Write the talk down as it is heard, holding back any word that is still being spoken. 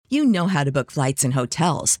You know how to book flights and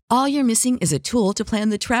hotels. All you're missing is a tool to plan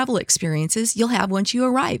the travel experiences you'll have once you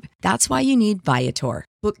arrive. That's why you need Viator.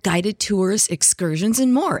 Book guided tours, excursions,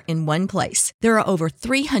 and more in one place. There are over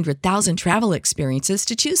 300,000 travel experiences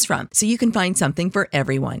to choose from, so you can find something for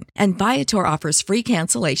everyone. And Viator offers free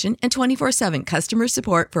cancellation and 24/7 customer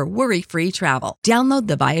support for worry-free travel. Download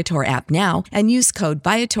the Viator app now and use code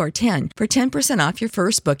Viator10 for 10% off your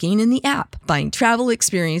first booking in the app. Find travel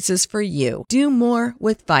experiences for you. Do more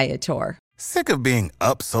with Viator. Sick of being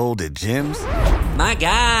upsold at gyms? My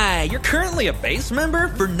guy, you're currently a base member?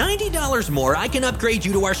 For $90 more, I can upgrade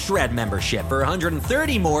you to our Shred membership. For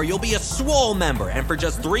 $130 more, you'll be a Swole member. And for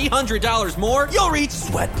just $300 more, you'll reach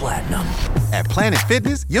Sweat Platinum. At Planet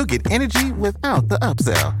Fitness, you'll get energy without the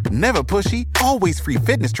upsell. Never pushy, always free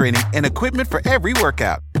fitness training and equipment for every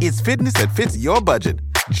workout. It's fitness that fits your budget.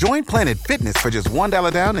 Join Planet Fitness for just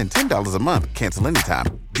 $1 down and $10 a month. Cancel anytime.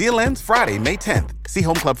 Deal ends Friday, May 10th. See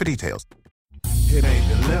Home Club for details. It ain't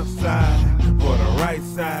the left side or the right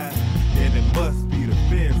side, and it must be the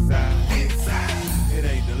fin side. It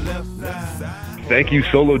ain't the left side. Thank you,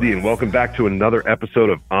 Solo D, and welcome back to another episode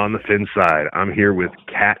of On the Fin Side. I'm here with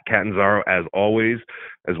Kat Catanzaro, as always,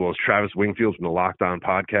 as well as Travis Wingfield from the Locked On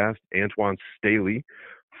Podcast, Antoine Staley,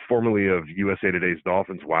 formerly of USA Today's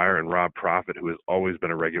Dolphins Wire, and Rob Profit, who has always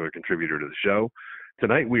been a regular contributor to the show.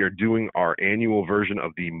 Tonight, we are doing our annual version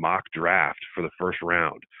of the mock draft for the first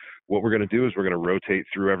round. What we're going to do is we're going to rotate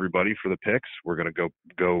through everybody for the picks. We're going to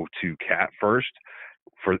go to Kat first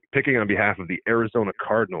for picking on behalf of the Arizona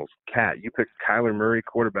Cardinals. Kat, you picked Kyler Murray,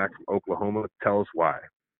 quarterback from Oklahoma. Tell us why.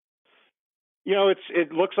 You know,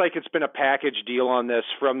 it looks like it's been a package deal on this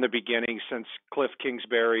from the beginning since Cliff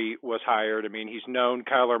Kingsbury was hired. I mean, he's known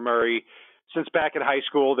Kyler Murray since back in high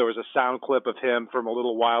school. There was a sound clip of him from a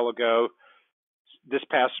little while ago this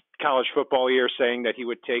past college football year saying that he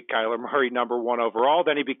would take Kyler Murray number 1 overall.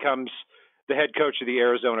 Then he becomes the head coach of the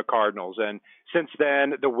Arizona Cardinals. And since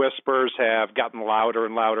then, the whispers have gotten louder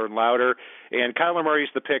and louder and louder. And Kyler Murray's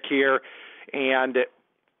the pick here. And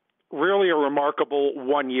really a remarkable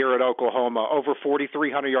 1 year at Oklahoma. Over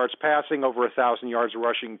 4,300 yards passing, over 1,000 yards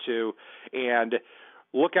rushing too. And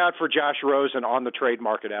look out for Josh Rosen on the trade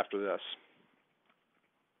market after this.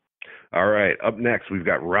 All right, up next, we've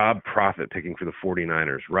got Rob Profit picking for the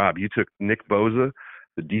 49ers. Rob, you took Nick Bosa,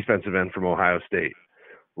 the defensive end from Ohio State.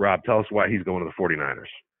 Rob, tell us why he's going to the 49ers.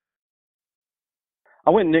 I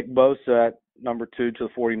went Nick Bosa at number 2 to the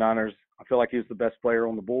 49ers. I feel like he was the best player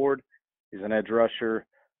on the board. He's an edge rusher.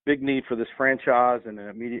 Big need for this franchise and an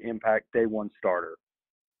immediate impact day one starter.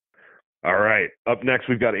 All right, up next,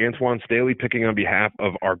 we've got Antoine Staley picking on behalf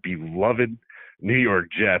of our beloved New York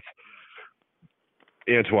Jets.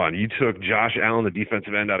 Antoine, you took Josh Allen, the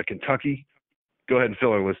defensive end out of Kentucky. Go ahead and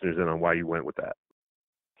fill our listeners in on why you went with that.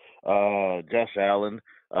 Josh Allen,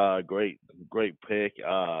 great pick.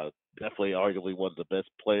 Definitely arguably one of the best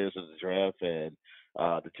players in the draft, and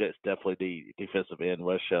the Jets definitely need defensive end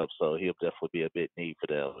rush help, so he'll definitely be a big need for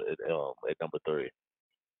them at number 3.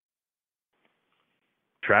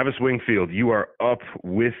 Travis Wingfield, you are up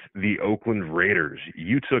with the Oakland Raiders.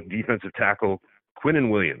 You took defensive tackle Quinnen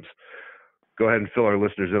Williams. Go ahead and fill our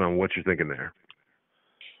listeners in on what you're thinking there.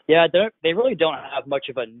 Yeah, they really don't have much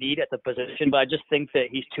of a need at the position, but I just think that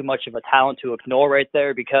he's too much of a talent to ignore right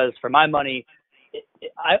there because for my money,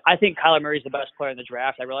 I think Kyler Murray's the best player in the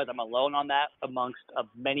draft. I realize I'm alone on that amongst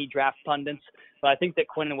many draft pundits, but I think that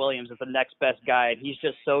Quinnen Williams is the next best guy, and he's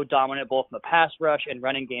just so dominant both from a pass rush and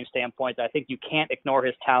running game standpoint that I think you can't ignore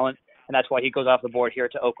his talent, and that's why he goes off the board here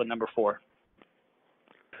to Oakland number 4.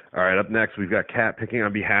 All right, up next, we've got Kat picking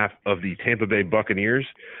on behalf of the Tampa Bay Buccaneers.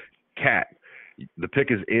 Kat, the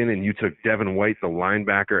pick is in, and you took Devin White, the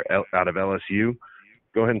linebacker out of LSU.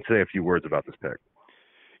 Go ahead and say a few words about this pick.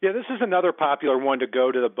 Yeah, this is another popular one to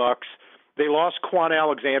go to the Bucs. They lost Quan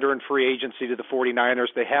Alexander in free agency to the 49ers.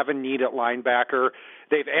 They have a need at linebacker.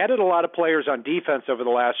 They've added a lot of players on defense over the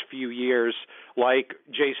last few years, like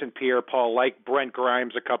Jason Pierre-Paul, like Brent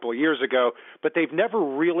Grimes a couple of years ago, but they've never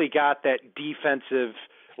really got that defensive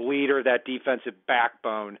leader, that defensive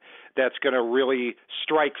backbone that's going to really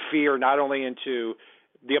strike fear not only into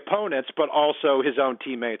the opponents, but also his own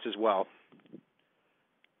teammates as well.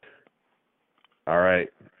 All right.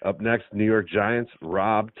 Up next, New York Giants.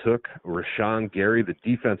 Rob took Rashawn Gary, the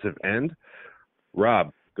defensive end.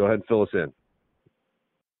 Rob, go ahead and fill us in.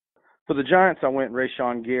 For the Giants, I went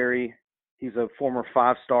Rashawn Gary. He's a former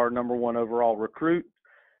 5-star number 1 overall recruit.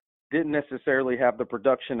 Didn't necessarily have the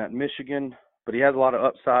production at Michigan, but he has a lot of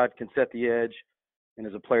upside, can set the edge, and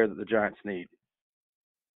is a player that the Giants need.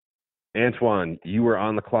 Antoine, you were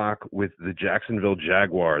on the clock with the Jacksonville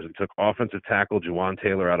Jaguars and took offensive tackle Juwan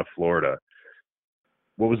Taylor out of Florida.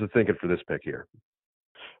 What was the thinking for this pick here?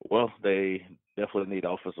 Well, they definitely need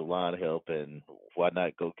offensive line help, and why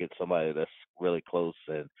not go get somebody that's really close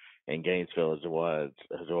in Gainesville,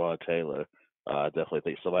 Jawad Taylor. I definitely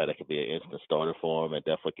think somebody that could be an instant starter for him and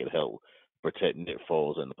definitely can help protect Nick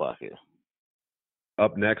Foles in the pocket.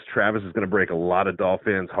 Up next, Travis is going to break a lot of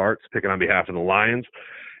Dolphins' hearts, picking on behalf of the Lions.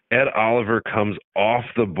 Ed Oliver comes off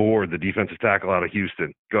the board, the defensive tackle out of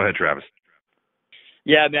Houston. Go ahead, Travis.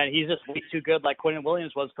 Yeah, man, he's just way too good, like Quinnen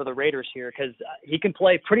Williams was for the Raiders here, because he can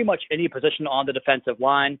play pretty much any position on the defensive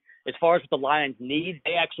line. As far as what the Lions need,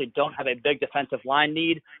 they actually don't have a big defensive line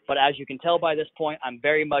need, but as you can tell by this point, I'm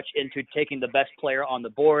very much into taking the best player on the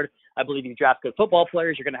board. I believe you draft good football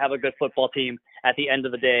players, you're going to have a good football team at the end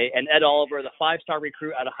of the day. And Ed Oliver, the 5-star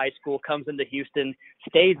recruit out of high school, comes into Houston,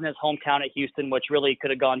 stays in his hometown at Houston, which really could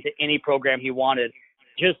have gone to any program he wanted.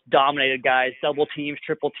 Just dominated guys, double teams,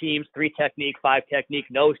 triple teams, 3 technique, 5 technique,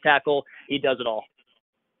 nose tackle. He does it all.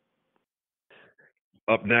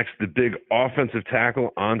 Up next, the big offensive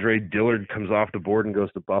tackle, Andre Dillard, comes off the board and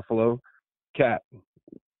goes to Buffalo. Kat,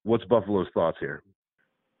 what's Buffalo's thoughts here?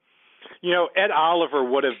 You know, Ed Oliver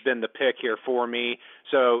would have been the pick here for me.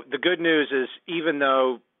 So the good news is,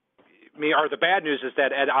 the bad news is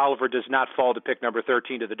that Ed Oliver does not fall to pick number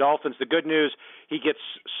 13 to the Dolphins. The good news, he gets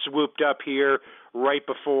swooped up here right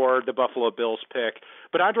before the Buffalo Bills pick.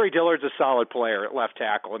 But Andre Dillard's a solid player at left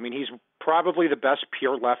tackle. I mean, he's probably the best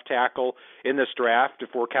pure left tackle in this draft if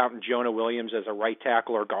we're counting Jonah Williams as a right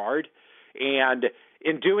tackle or guard. And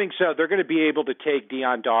in doing so, they're going to be able to take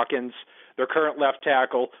Dion Dawkins, their current left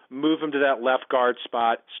tackle, move him to that left guard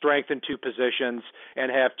spot, strengthen 2 positions,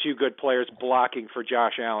 and have 2 good players blocking for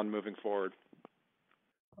Josh Allen moving forward.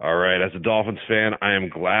 All right, as a Dolphins fan, I am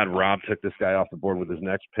glad Rob took this guy off the board with his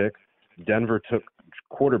next pick. Denver took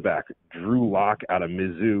quarterback Drew Lock out of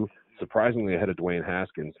Mizzou, surprisingly ahead of Dwayne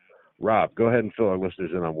Haskins. Rob, go ahead and fill our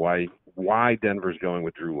listeners in on why Denver's going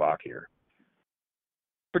with Drew Lock here.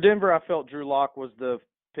 For Denver, I felt Drew Lock was the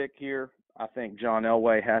pick here. I think John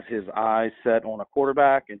Elway has his eyes set on a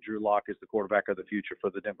quarterback, and Drew Lock is the quarterback of the future for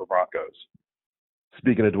the Denver Broncos.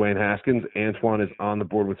 Speaking of Dwayne Haskins, Antoine is on the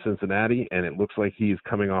board with Cincinnati, and it looks like he is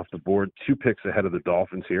coming off the board 2 picks ahead of the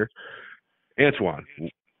Dolphins here. Antoine,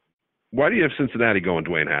 why do you have Cincinnati going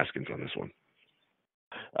Dwayne Haskins on this one?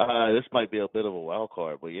 This might be a bit of a wild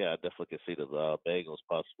card, but yeah, I definitely can see the Bengals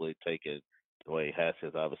possibly taking Dwayne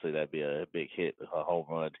Haskins. Obviously, that'd be a big hit, a home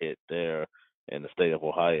run hit there in the state of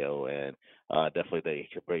Ohio, and definitely they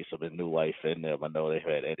could bring some new life in them. I know they've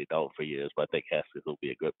had Andy Dalton for years, but I think Haskins will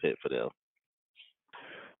be a good pick for them.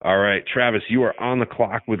 All right, Travis, you are on the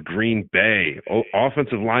clock with Green Bay.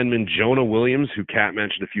 Offensive lineman Jonah Williams, who Kat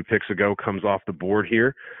mentioned a few picks ago, comes off the board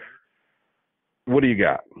here. What do you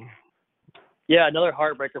got? Yeah, another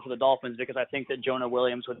heartbreaker for the Dolphins because I think that Jonah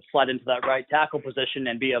Williams would slide into that right tackle position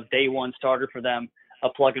and be a day one starter for them, a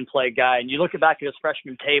plug-and-play guy. And you look back at his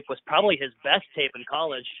freshman tape, was probably his best tape in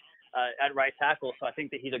college at right tackle, so I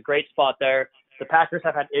think that he's a great spot there. The Packers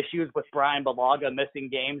have had issues with Brian Bulaga missing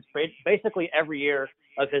games basically every year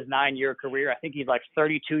of his 9-year career. I think he's like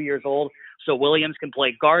 32 years old, so Williams can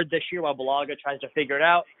play guard this year while Bulaga tries to figure it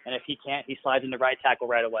out, and if he can't, he slides into right tackle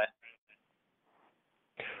right away.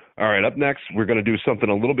 All right, up next, we're going to do something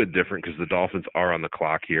a little bit different because the Dolphins are on the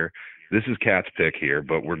clock here. This is Kat's pick here,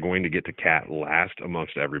 but we're going to get to Kat last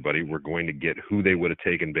amongst everybody. We're going to get who they would have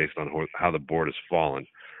taken based on how the board has fallen.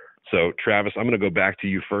 So, Travis, I'm going to go back to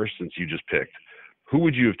you first since you just picked. Who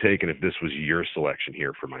would you have taken if this was your selection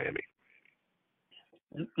here for Miami?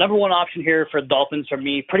 Number one option here for the Dolphins for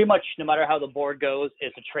me, pretty much no matter how the board goes,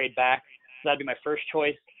 is to trade back. So that'd be my first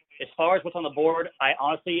choice. As far as what's on the board, I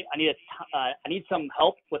need some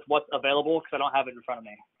help with what's available because I don't have it in front of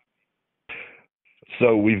me.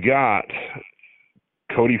 So we've got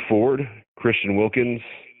Cody Ford, Christian Wilkins,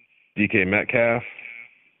 DK Metcalf,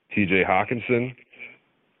 TJ Hawkinson,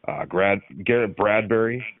 Garrett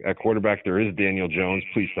Bradbury at quarterback. There is Daniel Jones.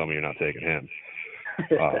 Please tell me you're not taking him.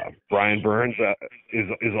 Brian Burns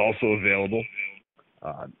is also available.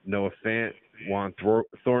 Noah Fant, Juan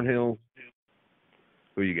Thornhill.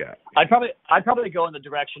 Who you got? I'd probably go in the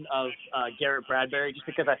direction of Garrett Bradbury just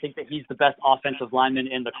because I think that he's the best offensive lineman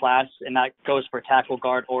in the class, and that goes for tackle,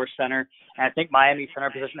 guard, or center. And I think Miami's center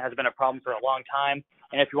position has been a problem for a long time.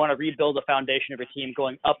 And if you want to rebuild the foundation of your team,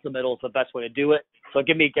 going up the middle is the best way to do it. So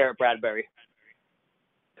give me Garrett Bradbury.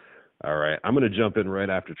 All right. I'm going to jump in right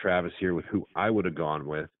after Travis here with who I would have gone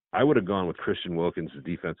with. I would have gone with Christian Wilkins, the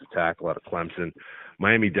defensive tackle out of Clemson.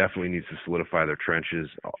 Miami definitely needs to solidify their trenches.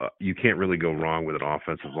 You can't really go wrong with an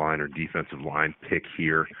offensive line or defensive line pick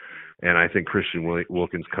here. And I think Christian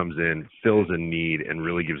Wilkins comes in, fills a need, and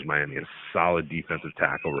really gives Miami a solid defensive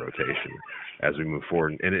tackle rotation as we move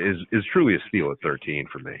forward. And it is truly a steal at 13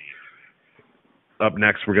 for me. Up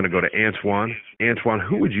next, we're going to go to Antoine. Antoine,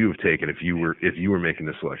 who would you have taken if you were making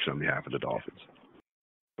the selection on behalf of the Dolphins?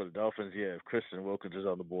 For the Dolphins, yeah, if Christian Wilkins is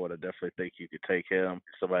on the board, I definitely think you could take him.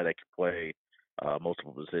 Somebody that can play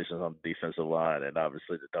multiple positions on the defensive line, and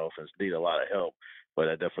obviously the Dolphins need a lot of help. But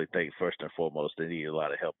I definitely think first and foremost they need a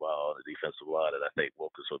lot of help on the defensive line, and I think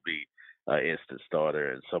Wilkins would be an instant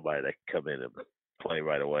starter and somebody that can come in and play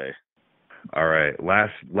right away. All right,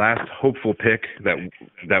 last hopeful pick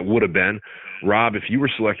that would have been, Rob, if you were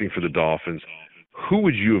selecting for the Dolphins, who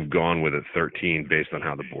would you have gone with at 13 based on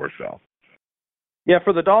how the board fell? Yeah,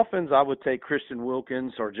 for the Dolphins, I would take Christian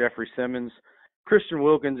Wilkins or Jeffrey Simmons. Christian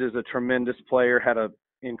Wilkins is a tremendous player, had an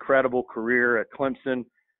incredible career at Clemson,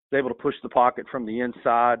 was able to push the pocket from the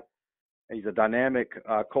inside. He's a dynamic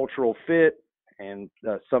cultural fit and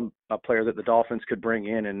a player that the Dolphins could bring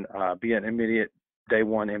in and be an immediate day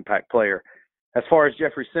one impact player. As far as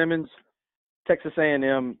Jeffrey Simmons, Texas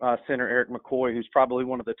A&M center Eric McCoy, who's probably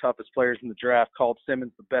one of the toughest players in the draft, called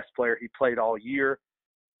Simmons the best player he played all year.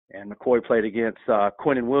 And McCoy played against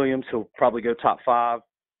Quinnen Williams, who'll probably go top 5.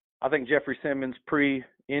 I think Jeffrey Simmons,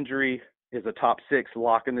 pre-injury, is a top 6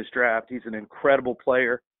 lock in this draft. He's an incredible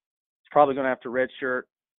player. He's probably going to have to redshirt,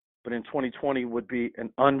 but in 2020 would be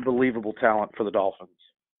an unbelievable talent for the Dolphins.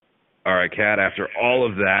 All right, Kat, after all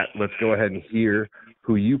of that, let's go ahead and hear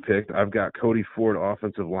who you picked. I've got Cody Ford,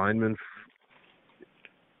 offensive lineman.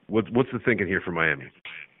 What's the thinking here for Miami?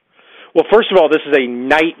 Well, first of all, this is a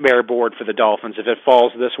nightmare board for the Dolphins if it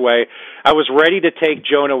falls this way. I was ready to take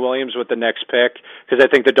Jonah Williams with the next pick because I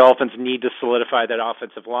think the Dolphins need to solidify that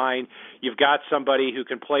offensive line. You've got somebody who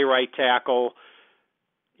can play right tackle.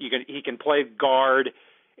 He can play guard.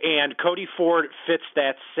 And Cody Ford fits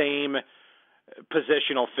that same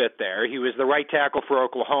positional fit there. He was the right tackle for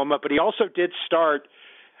Oklahoma, but he also did start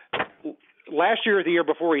last year or the year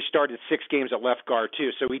before. He started 6 games at left guard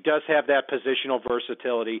too, so he does have that positional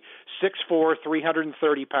versatility. 6'4",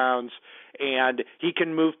 330 pounds, and he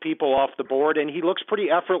can move people off the board, and he looks pretty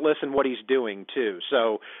effortless in what he's doing too.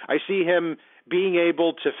 So I see him being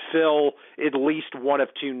able to fill at least one of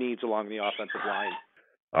 2 needs along the offensive line.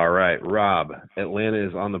 All right, Rob, Atlanta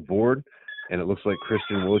is on the board, and it looks like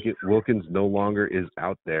Christian Wilkins no longer is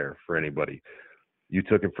out there for anybody. You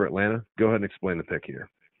took him for Atlanta. Go ahead and explain the pick here.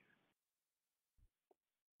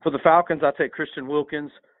 For the Falcons, I take Christian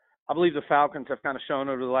Wilkins. I believe the Falcons have kind of shown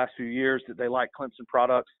over the last few years that they like Clemson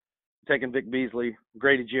products, taking Vic Beasley,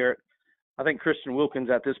 Grady Jarrett. I think Christian Wilkins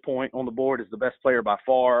at this point on the board is the best player by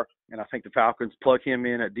far, and I think the Falcons plug him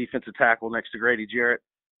in at defensive tackle next to Grady Jarrett,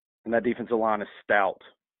 and that defensive line is stout.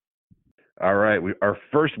 All right, our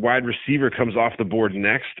first wide receiver comes off the board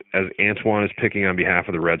next as Antoine is picking on behalf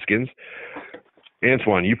of the Redskins.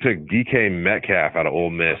 Antoine, you picked DK Metcalf out of Ole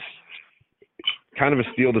Miss. Kind of a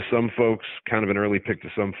steal to some folks, kind of an early pick to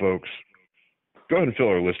some folks. Go ahead and fill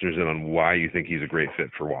our listeners in on why you think he's a great fit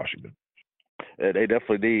for Washington. They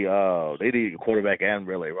definitely need a quarterback and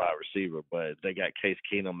really a wide receiver, but they got Case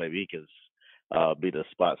Keenum. Maybe he can be the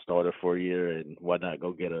spot starter for a year, and why not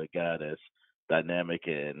go get a guy that's dynamic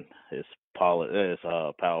and is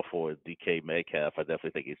powerful as DK Metcalf. I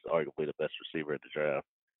definitely think he's arguably the best receiver in the draft.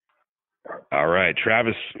 All right,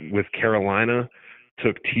 Travis with Carolina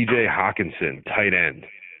took TJ Hawkinson, tight end.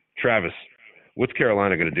 Travis, what's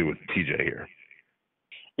Carolina going to do with TJ here?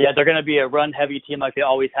 Yeah, they're going to be a run-heavy team like they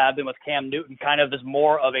always have been with Cam Newton, kind of as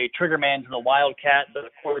more of a trigger man to the Wildcat, the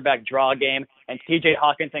quarterback draw game, and TJ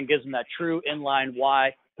Hawkinson gives them that true inline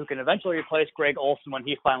Y who can eventually replace Greg Olsen when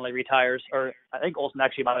he finally retires, or I think Olsen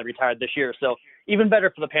actually might have retired this year. So even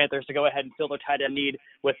better for the Panthers to go ahead and fill their tight end need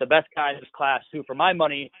with the best guy in this class, who, for my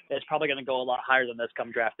money, is probably going to go a lot higher than this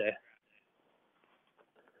come draft day.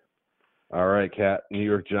 All right, Kat. New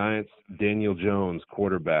York Giants, Daniel Jones,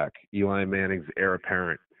 quarterback. Eli Manning's heir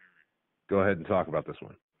apparent. Go ahead and talk about this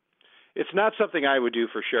one. It's not something I would do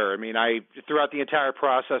for sure. I mean, throughout the entire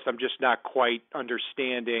process, I'm just not quite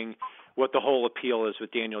understanding what the whole appeal is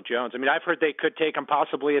with Daniel Jones. I mean, I've heard they could take him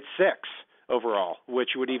possibly at 6 overall,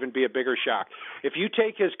 which would even be a bigger shock. If you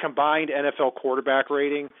take his combined NFL quarterback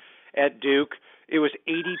rating at Duke, it was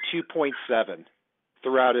 82.7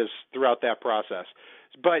 throughout that process.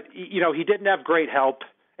 But, you know, he didn't have great help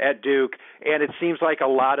at Duke, and it seems like a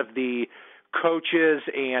lot of the coaches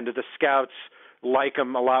and the scouts like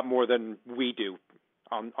him a lot more than we do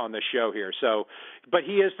on the show here. So, but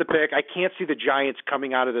he is the pick. I can't see the Giants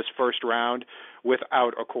coming out of this first round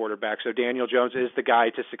without a quarterback. So Daniel Jones is the guy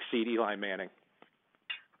to succeed Eli Manning.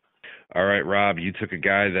 All right, Rob, you took a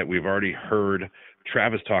guy that we've already heard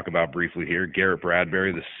Travis talk about briefly here. Garrett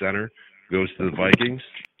Bradbury, the center, goes to the Vikings.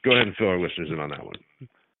 Go ahead and fill our listeners in on that one.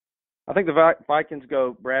 I think the Vikings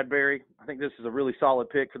go Bradbury. I think this is a really solid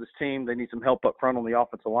pick for this team. They need some help up front on the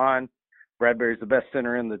offensive line. Bradbury's the best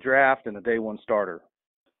center in the draft and a day one starter.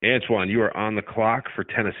 Antoine, you are on the clock for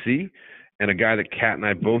Tennessee, and a guy that Kat and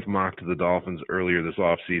I both mocked to the Dolphins earlier this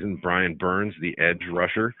offseason, Brian Burns, the edge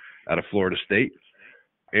rusher out of Florida State.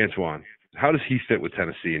 Antoine, how does he fit with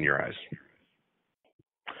Tennessee in your eyes?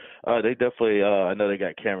 They definitely, I know they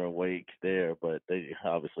got Cameron Wake there, but they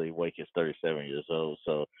obviously Wake is 37 years old,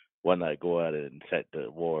 so why not go out and set the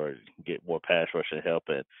war, get more pass rushing help,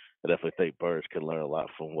 and I definitely think Burns can learn a lot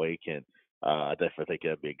from Wake, and I definitely think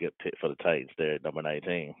that'd be a good pick for the Titans there at number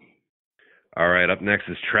 19. All right, up next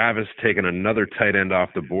is Travis taking another tight end off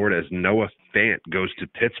the board as Noah Fant goes to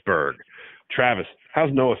Pittsburgh. Travis,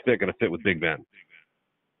 how's Noah Fant going to fit with Big Ben?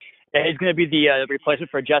 Yeah, he's going to be the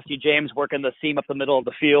replacement for Jesse James, working the seam up the middle of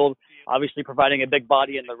the field, obviously providing a big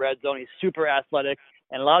body in the red zone. He's super athletic,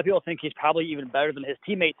 and a lot of people think he's probably even better than his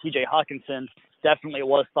teammate T.J. Hawkinson. Definitely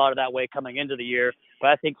was thought of that way coming into the year,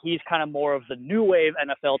 but I think he's kind of more of the new wave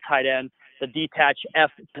NFL tight end, the detached F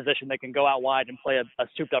position that can go out wide and play a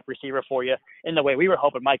souped-up receiver for you in the way we were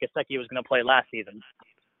hoping Mike Gesicki was going to play last season.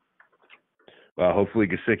 Well, hopefully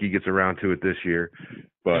Gesicki gets around to it this year.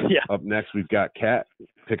 But yeah. Up next, we've got Kat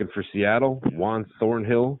picking for Seattle, Juan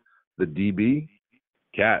Thornhill, the DB.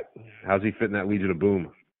 Kat, how's he fitting that Legion of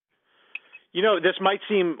Boom? You know, this might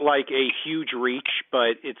seem like a huge reach,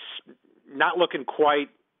 but it's not looking quite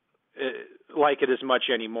like it as much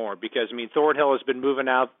anymore because, I mean, Thornhill has been moving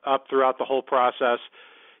up throughout the whole process.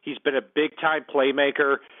 He's been a big-time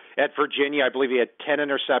playmaker at Virginia. I believe he had 10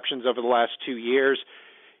 interceptions over the last 2 years.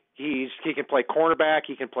 He can play cornerback.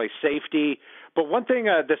 He can play safety. But one thing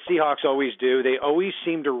the Seahawks always do, they always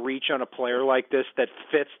seem to reach on a player like this that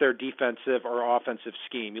fits their defensive or offensive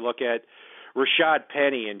scheme. You look at Rashad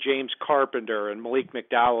Penny and James Carpenter and Malik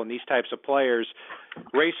McDowell and these types of players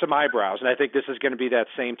raise some eyebrows, and I think this is going to be that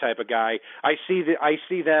same type of guy. I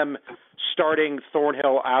see them starting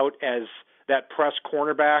Thornhill out as that press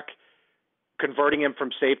cornerback, converting him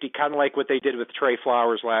from safety, kind of like what they did with Trey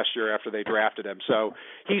Flowers last year after they drafted him. So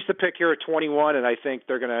he's the pick here at 21, and I think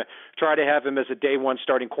they're going to try to have him as a day one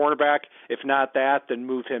starting cornerback. If not that, then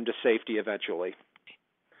move him to safety eventually.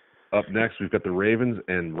 Up next, we've got the Ravens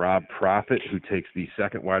and Rob Profit, who takes the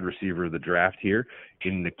second wide receiver of the draft here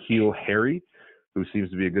in N'Keal Harry, who seems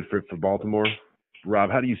to be a good fit for Baltimore.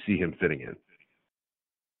 Rob, how do you see him fitting in?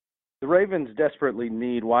 The Ravens desperately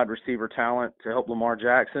need wide receiver talent to help Lamar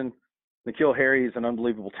Jackson. N'Keal Harry is an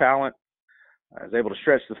unbelievable talent. Is able to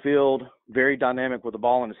stretch the field, very dynamic with the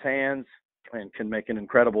ball in his hands, and can make an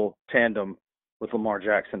incredible tandem with Lamar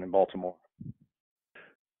Jackson in Baltimore.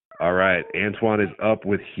 All right, Antoine is up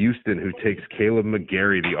with Houston, who takes Caleb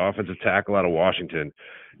McGarry, the offensive tackle out of Washington.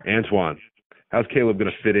 Antoine, how's Caleb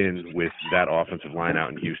going to fit in with that offensive line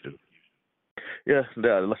out in Houston? Yeah,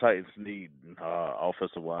 the Titans need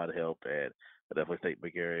offensive line help, and I definitely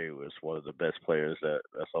think McGarry was one of the best players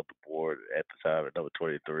that's on the board at the time at number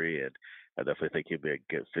 23, and I definitely think he'd be a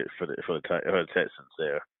good fit for the Texans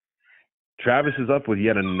there. Travis is up with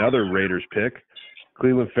yet another Raiders pick.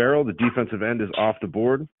 Cleveland Farrell, the defensive end, is off the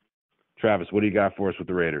board. Travis, what do you got for us with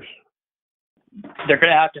the Raiders? They're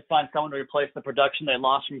going to have to find someone to replace the production they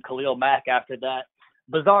lost from Khalil Mack after that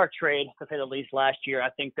bizarre trade, to say the least, last year.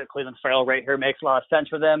 I think that Cleveland Farrell right here makes a lot of sense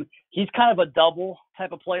for them. He's kind of a double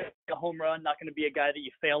type of player, a home run, not going to be a guy that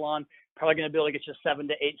you fail on. Probably going to be able to get you 7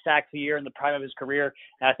 to 8 sacks a year in the prime of his career.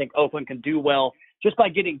 And I think Oakland can do well just by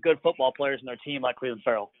getting good football players in their team like Cleveland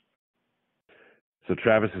Farrell. So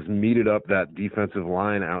Travis has meted up that defensive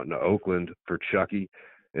line out in Oakland for Chucky.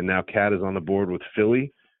 And now Kat is on the board with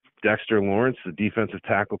Philly. Dexter Lawrence, the defensive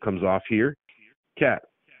tackle, comes off here. Kat,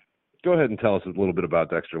 go ahead and tell us a little bit about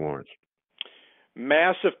Dexter Lawrence.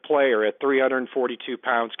 Massive player at 342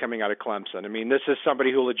 pounds coming out of Clemson. I mean, this is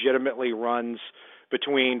somebody who legitimately runs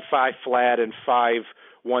between 5 flat and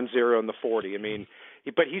 5.10 in the 40. I mean,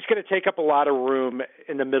 but he's going to take up a lot of room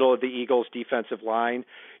in the middle of the Eagles' defensive line.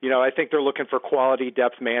 You know, I think they're looking for quality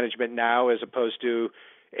depth management now as opposed to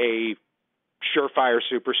a surefire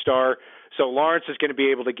superstar. So Lawrence is going to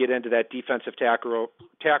be able to get into that defensive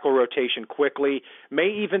tackle rotation quickly, may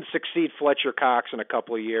even succeed Fletcher Cox in a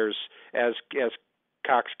couple of years as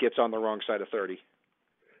Cox gets on the wrong side of 30.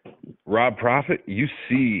 Rob Profit, you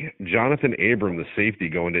see Jonathan Abram, the safety,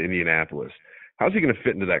 going to Indianapolis. How's he going to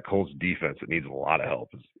fit into that Colts defense that needs a lot of help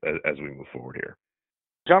as we move forward here?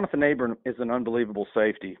 Jonathan Abram is an unbelievable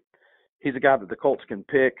safety. He's a guy that the Colts can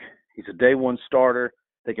pick. He's a day one starter.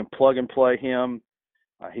 They can plug and play him.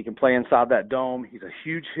 He can play inside that dome. He's a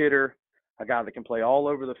huge hitter, a guy that can play all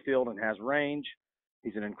over the field and has range.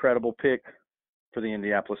 He's an incredible pick for the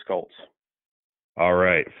Indianapolis Colts. All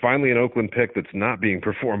right. Finally, an Oakland pick that's not being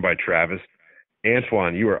performed by Travis.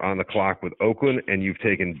 Antoine, you are on the clock with Oakland, and you've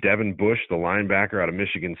taken Devin Bush, the linebacker out of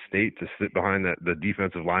Michigan State, to sit behind the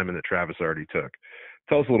defensive lineman that Travis already took.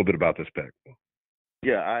 Tell us a little bit about this pick.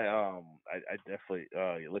 Yeah, I definitely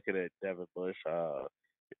looking at Devin Bush,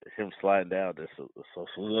 him sliding down. This so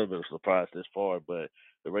a little bit of a surprise this far, but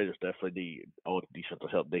the Raiders definitely need all the defensive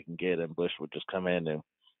help they can get, and Bush would just come in and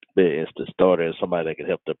be an instant starter and somebody that can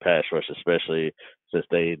help their pass rush, especially since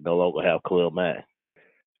they no longer have Khalil Mack.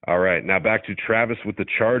 All right, now back to Travis with the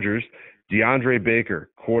Chargers. DeAndre Baker,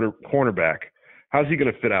 cornerback. How's he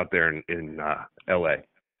going to fit out there in L.A.?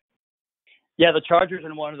 Yeah, the Chargers are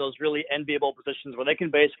in one of those really enviable positions where they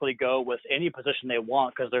can basically go with any position they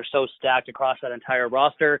want because they're so stacked across that entire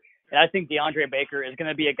roster. And I think DeAndre Baker is going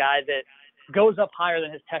to be a guy that goes up higher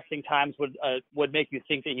than his testing times would make you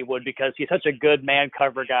think that he would, because he's such a good man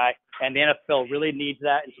cover guy, and the NFL really needs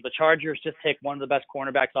that. And so the Chargers just take one of the best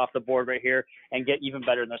cornerbacks off the board right here and get even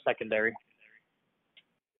better in their secondary.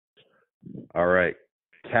 All right.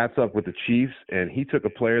 Cat's up with the Chiefs, and he took a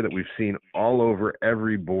player that we've seen all over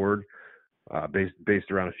every board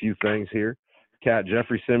based around a few things here. Cat,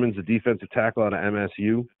 Jeffrey Simmons, the defensive tackle out of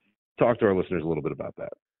MSU. Talk to our listeners a little bit about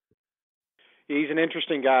that. He's an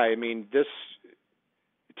interesting guy. I mean, this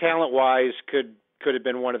talent-wise could have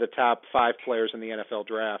been one of the top 5 players in the NFL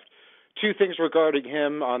draft. 2 things regarding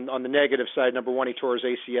him on the negative side. Number one, he tore his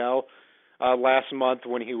ACL last month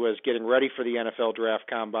when he was getting ready for the NFL draft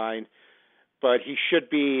combine. But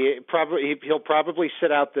he'll probably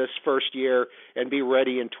sit out this first year and be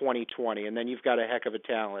ready in 2020, and then you've got a heck of a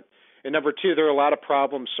talent. And number 2, there are a lot of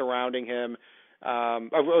problems surrounding him.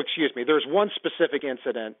 There's one specific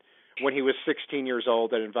incident when he was 16 years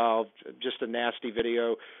old that involved just a nasty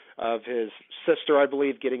video of his sister, I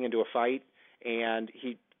believe, getting into a fight, and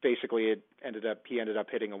he basically ended up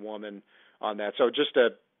hitting a woman on that. So just a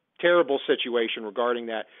terrible situation regarding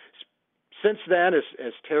that. Since then,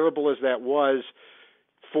 as terrible as that was,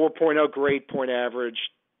 4.0 grade point average,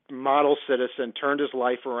 model citizen, turned his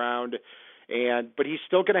life around, but he's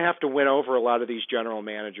still going to have to win over a lot of these general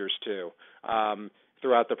managers too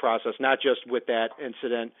throughout the process, not just with that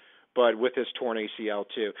incident, but with his torn ACL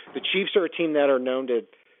too. The Chiefs are a team that are known to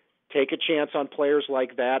take a chance on players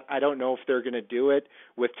like that. I don't know if they're going to do it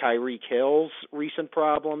with Tyreek Hill's recent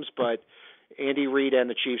problems, but Andy Reid and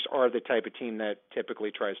the Chiefs are the type of team that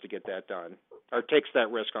typically tries to get that done or takes that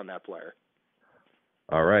risk on that player.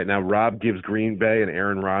 All right. Now, Rob gives Green Bay and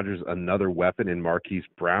Aaron Rodgers another weapon in Marquise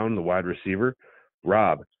Brown, the wide receiver.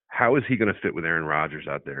 Rob, how is he going to fit with Aaron Rodgers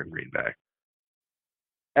out there in Green Bay?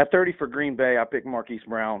 At 30 for Green Bay, I picked Marquise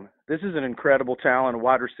Brown. This is an incredible talent, a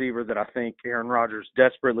wide receiver that I think Aaron Rodgers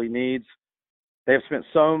desperately needs. They have spent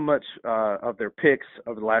so much of their picks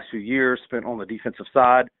over the last few years spent on the defensive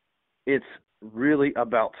side. It's really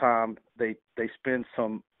about time they spend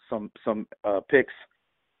some picks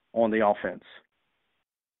on the offense.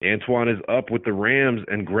 Antoine is up with the Rams,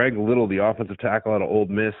 and Greg Little, the offensive tackle out of Ole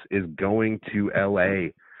Miss, is going to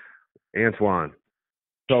L.A. Antoine,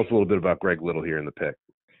 tell us a little bit about Greg Little here in the pick.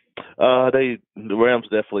 The Rams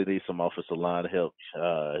definitely need some offensive line help.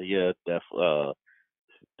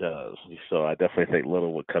 So I definitely think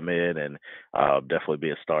Little would come in and definitely be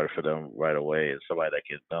a starter for them right away, and somebody that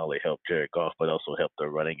can not only help Jared Goff but also help their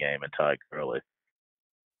running game and Todd Gurley.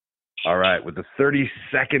 All right, with the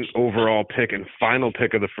 32nd overall pick and final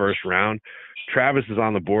pick of the first round, Travis is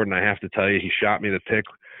on the board, and I have to tell you, he shot me the pick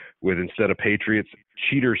with, instead of Patriots,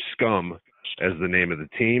 Cheater Scum as the name of the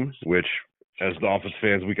team, which, as Dolphins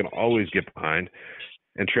fans, we can always get behind.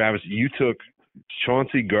 And Travis, you took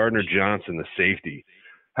Chauncey Gardner-Johnson, the safety.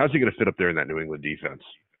 How's he going to fit up there in that New England defense?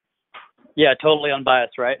 Yeah, totally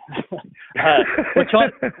unbiased, right? With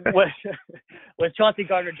Chauncey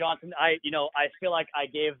Gardner-Johnson, I feel like I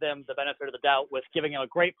gave them the benefit of the doubt with giving him a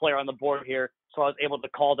great player on the board here, so I was able to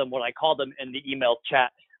call them what I called them in the email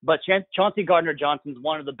chat. But Chauncey Gardner-Johnson's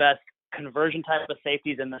one of the best conversion type of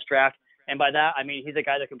safeties in this draft, and by that I mean he's a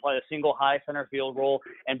guy that can play a single high center field role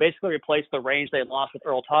and basically replace the range they lost with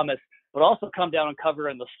Earl Thomas, but also come down and cover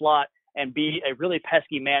in the slot and be a really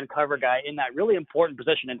pesky man cover guy in that really important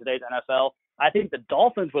position in today's NFL. I think the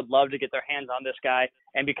Dolphins would love to get their hands on this guy,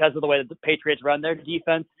 and because of the way that the Patriots run their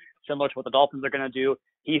defense, similar to what the Dolphins are going to do,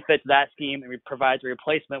 he fits that scheme and provides a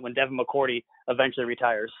replacement when Devin McCourty eventually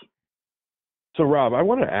retires. So, Rob, I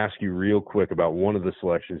want to ask you real quick about one of the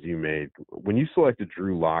selections you made. When you selected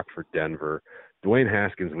Drew Lock for Denver, Dwayne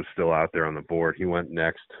Haskins was still out there on the board. He went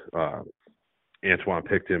next. Antoine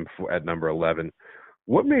picked him at number 11.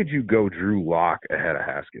 What made you go Drew Lock ahead of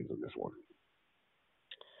Haskins in this one?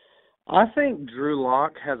 I think Drew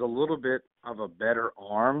Lock has a little bit of a better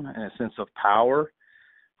arm and a sense of power.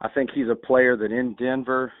 I think he's a player that in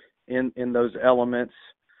Denver, in those elements,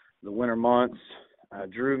 the winter months,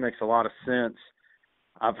 Drew makes a lot of sense.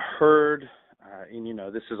 I've heard,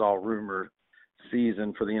 and this is all rumor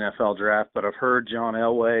season for the NFL draft, but I've heard John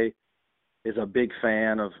Elway is a big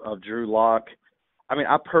fan of Drew Lock. I mean,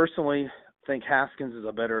 I personally think Haskins is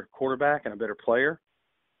a better quarterback and a better player,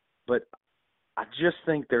 but I just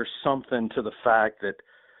think there's something to the fact that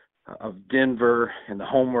of Denver and the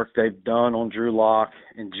homework they've done on Drew Lock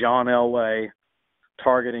and John Elway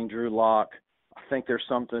targeting Drew Lock. I think there's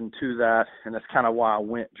something to that, and that's kind of why I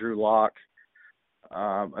went Drew Lock.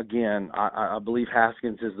 Again, I believe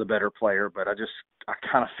Haskins is the better player, but I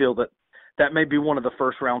kind of feel that may be one of the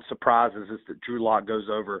first-round surprises is that Drew Lock goes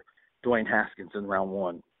over Dwayne Haskins in round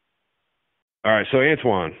one. All right, so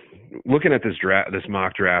Antoine, looking at this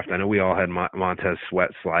mock draft, I know we all had Montez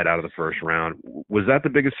Sweat slide out of the first round. Was that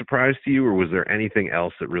the biggest surprise to you, or was there anything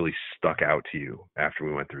else that really stuck out to you after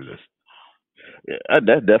we went through this? Yeah,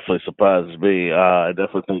 that definitely surprises me. I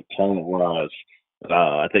definitely think talent-wise,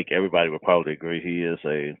 I think everybody would probably agree he is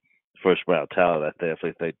a first-round talent. I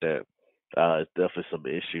definitely think that there's definitely some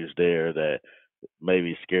issues there that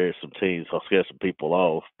maybe scare some teams or scare some people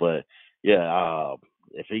off. But, yeah,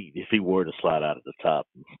 if he were to slide out at the top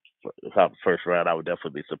first round, I would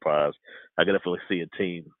definitely be surprised. I could definitely see a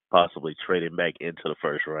team possibly trading back into the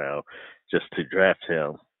first round just to draft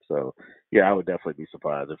him. So, yeah, I would definitely be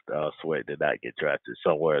surprised if Sweat did not get drafted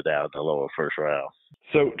somewhere down the lower first round.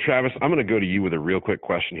 So, Travis, I'm going to go to you with a real quick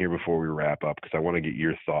question here before we wrap up because I want to get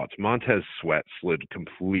your thoughts. Montez Sweat slid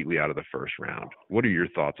completely out of the first round. What are your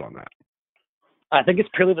thoughts on that? I think it's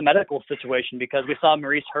purely the medical situation because we saw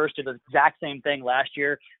Maurice Hurst do the exact same thing last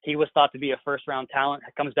year. He was thought to be a first-round talent,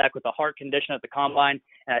 comes back with a heart condition at the combine,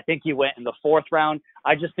 and I think he went in the fourth round.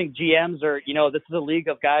 I just think GMs are, this is a league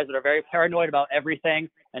of guys that are very paranoid about everything,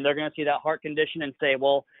 and they're going to see that heart condition and say,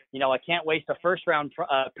 well, I can't waste a first-round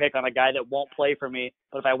pick on a guy that won't play for me,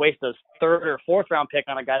 but if I waste a third or fourth-round pick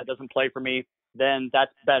on a guy that doesn't play for me, then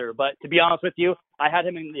that's better. But to be honest with you, I had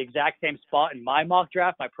him in the exact same spot in my mock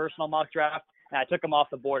draft, my personal mock draft, and I took him off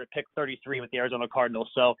the board at pick 33 with the Arizona Cardinals.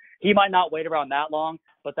 So he might not wait around that long,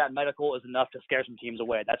 but that medical is enough to scare some teams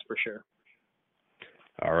away. That's for sure.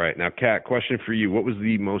 All right. Now, Kat, question for you. What was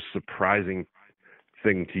the most surprising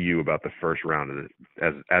thing to you about the first round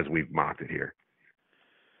as we've mocked it here?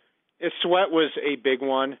 Sweat was a big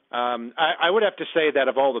one. I would have to say that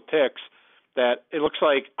of all the picks, that it looks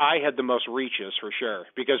like I had the most reaches for sure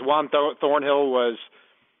because Juan Thornhill was –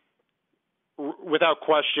 without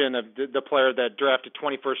question, of the player that drafted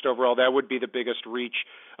 21st overall, that would be the biggest reach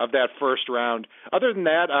of that first round. Other than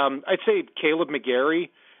that, I'd say Caleb McGarry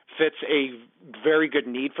fits a very good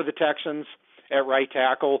need for the Texans at right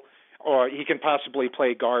tackle, or he can possibly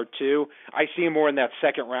play guard too. I see him more in that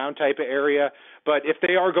second round type of area, but if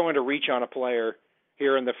they are going to reach on a player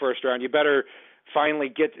here in the first round, you better finally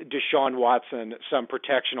get Deshaun Watson some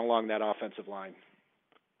protection along that offensive line.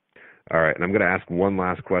 All right, and I'm going to ask one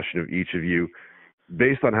last question of each of you.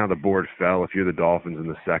 Based on how the board fell, if you're the Dolphins in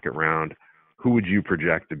the second round, who would you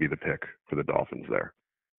project to be the pick for the Dolphins there?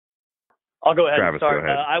 I'll go ahead Travis, and start.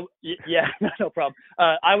 Go ahead. No problem.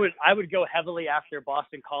 I would go heavily after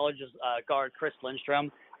Boston College's guard Chris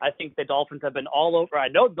Lindstrom. I think the Dolphins have been all over. I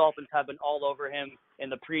know the Dolphins have been all over him in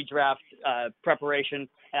the pre-draft preparation,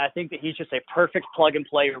 and I think that he's just a perfect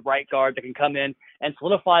plug-and-play right guard that can come in and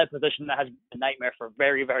solidify a position that has been a nightmare for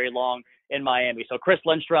very, very long in Miami. So Chris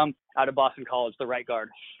Lindstrom out of Boston College, the right guard.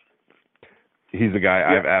 He's the guy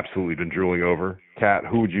I've absolutely been drooling over. Kat,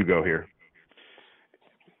 who would you go here?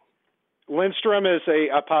 Lindstrom is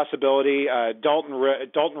a possibility. Dalton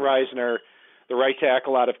Reisner, the right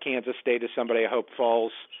tackle out of Kansas State, is somebody I hope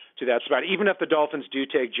falls to that spot. Even if the Dolphins do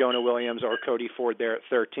take Jonah Williams or Cody Ford there at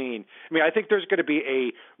 13. I mean, I think there's going to be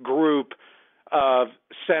a group of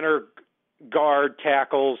center guard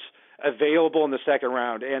tackles available in the second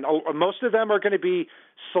round, and most of them are going to be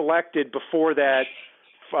selected before that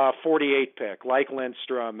 48 pick, like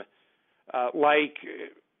Lindstrom, like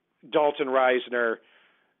Dalton Reisner.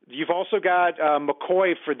 You've also got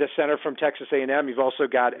McCoy for the center from Texas A&M. You've also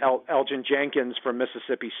got Elgin Jenkins from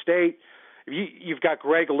Mississippi State. You've got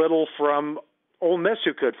Greg Little from Ole Miss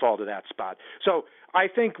who could fall to that spot. So I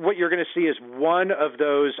think what you're going to see is one of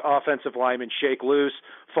those offensive linemen shake loose,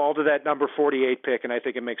 fall to that number 48 pick, and I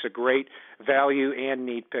think it makes a great value and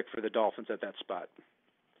need pick for the Dolphins at that spot.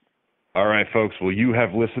 All right, folks. Well, you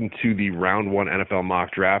have listened to the Round 1 NFL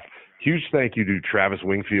Mock Draft. Huge thank you to Travis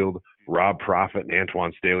Wingfield, Rob Profit and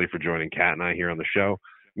Antoine Staley for joining Kat and I here on the show.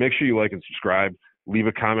 Make sure you like and subscribe. Leave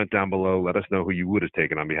a comment down below. Let us know who you would have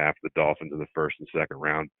taken on behalf of the Dolphins in the first and second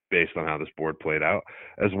round based on how this board played out,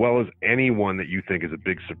 as well as anyone that you think is a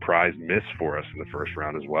big surprise miss for us in the first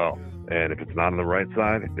round as well. And if it's not on the right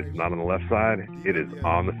side, if it's not on the left side, it is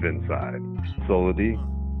on the fin side. Solo D,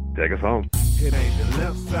 take us home. It ain't the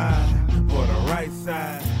left side or the right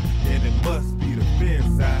side, and it must be the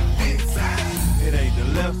fin side. It ain't the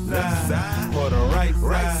left side or the right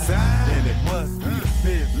side, and it must be the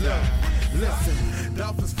fin side. Listen,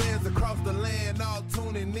 Dolphins fans across the land all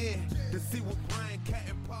tuning in to see what Brian, Cat,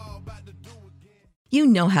 and Paul about to do again. You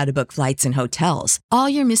know how to book flights and hotels. All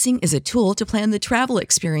you're missing is a tool to plan the travel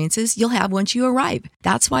experiences you'll have once you arrive.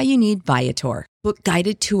 That's why you need Viator. Book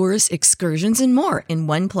guided tours, excursions, and more in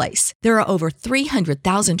one place. There are over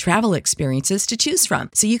 300,000 travel experiences to choose from,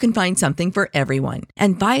 so you can find something for everyone.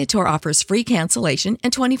 And Viator offers free cancellation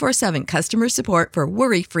and 24/7 customer support for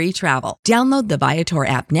worry-free travel. Download the Viator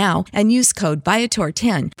app now and use code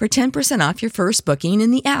Viator10 for 10% off your first booking in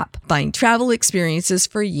the app. Find travel experiences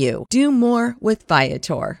for you. Do more with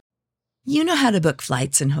Viator. You know how to book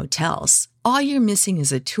flights and hotels. All you're missing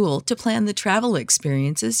is a tool to plan the travel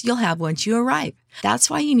experiences you'll have once you arrive. That's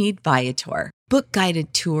why you need Viator. Book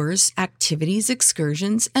guided tours, activities,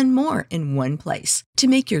 excursions, and more in one place to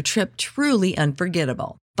make your trip truly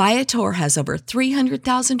unforgettable. Viator has over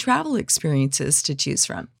 300,000 travel experiences to choose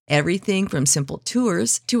from. Everything from simple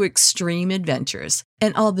tours to extreme adventures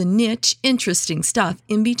and all the niche, interesting stuff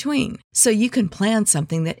in between. So you can plan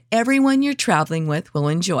something that everyone you're traveling with will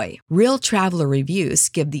enjoy. Real traveler reviews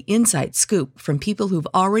give the inside scoop from people who've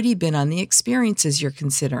already been on the experiences you're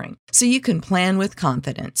considering. So you can plan with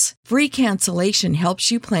confidence. Free cancellation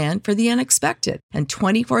helps you plan for the unexpected. And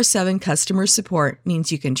 24/7 customer support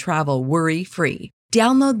means you can travel worry-free.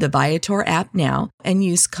 Download the Viator app now and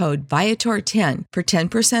use code Viator10 for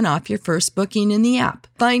 10% off your first booking in the app.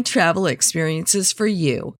 Find travel experiences for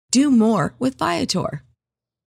you. Do more with Viator.